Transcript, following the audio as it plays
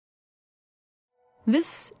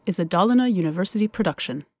This is a Dalarna University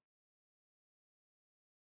production.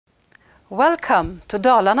 Welcome to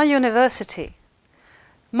Dalarna University.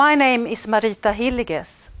 My name is Marita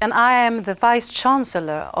Hilleges and I am the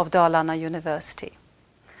Vice-Chancellor of Dalarna University.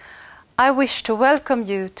 I wish to welcome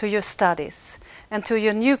you to your studies and to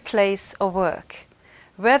your new place of work,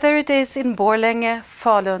 whether it is in Borlänge,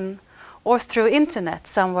 Falun, or through internet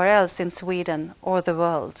somewhere else in Sweden or the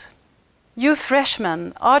world. You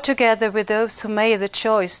freshmen are together with those who made the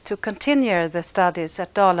choice to continue their studies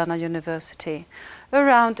at Dalarna University,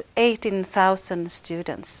 around 18,000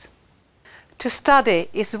 students. To study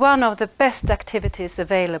is one of the best activities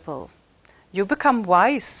available. You become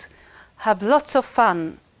wise, have lots of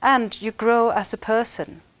fun, and you grow as a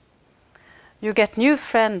person. You get new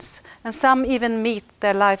friends, and some even meet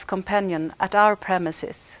their life companion at our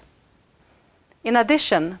premises. In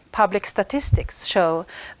addition, public statistics show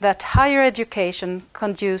that higher education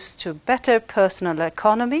conduces to better personal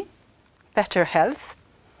economy, better health,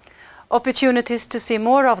 opportunities to see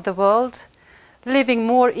more of the world, living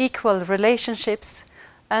more equal relationships,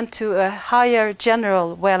 and to a higher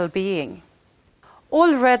general well-being.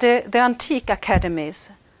 Already the antique academies,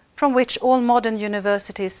 from which all modern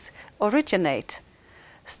universities originate,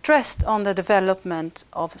 stressed on the development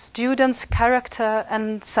of students' character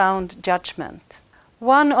and sound judgment.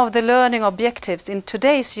 One of the learning objectives in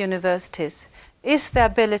today's universities is the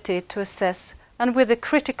ability to assess and with a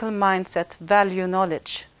critical mindset value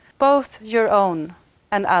knowledge, both your own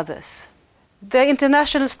and others. The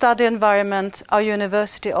international study environment our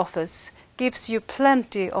university offers gives you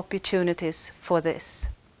plenty opportunities for this.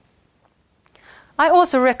 I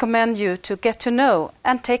also recommend you to get to know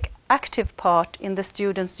and take active part in the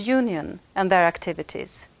Students' Union and their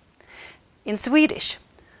activities. In Swedish,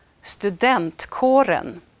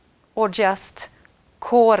 studentkåren, or just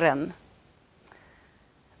kåren.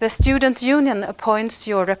 The Student Union appoints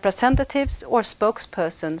your representatives or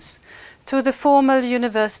spokespersons to the formal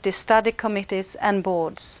university study committees and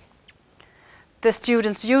boards. The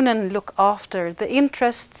Students' Union look after the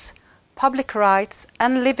interests, public rights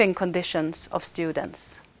and living conditions of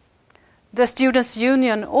students. The Students'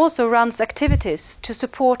 Union also runs activities to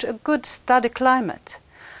support a good study climate,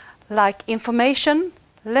 like information,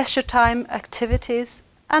 leisure time activities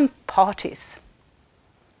and parties.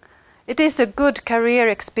 It is a good career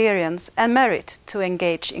experience and merit to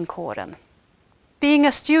engage in kåren. Being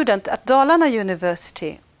a student at Dalarna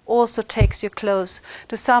University also takes you close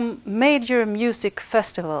to some major music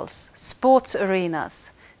festivals, sports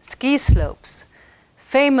arenas, ski slopes,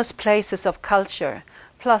 famous places of culture,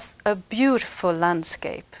 plus a beautiful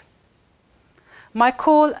landscape. My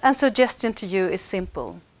call and suggestion to you is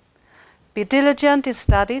simple. Be diligent in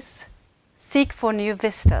studies, seek for new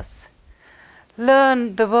vistas,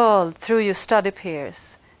 learn the world through your study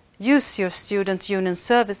peers, use your student union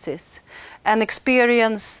services, and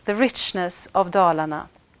experience the richness of Dalarna,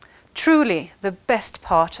 truly the best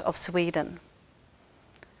part of Sweden.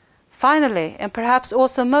 Finally, and perhaps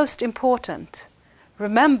also most important,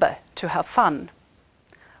 remember to have fun.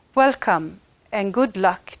 Welcome and good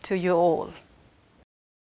luck to you all.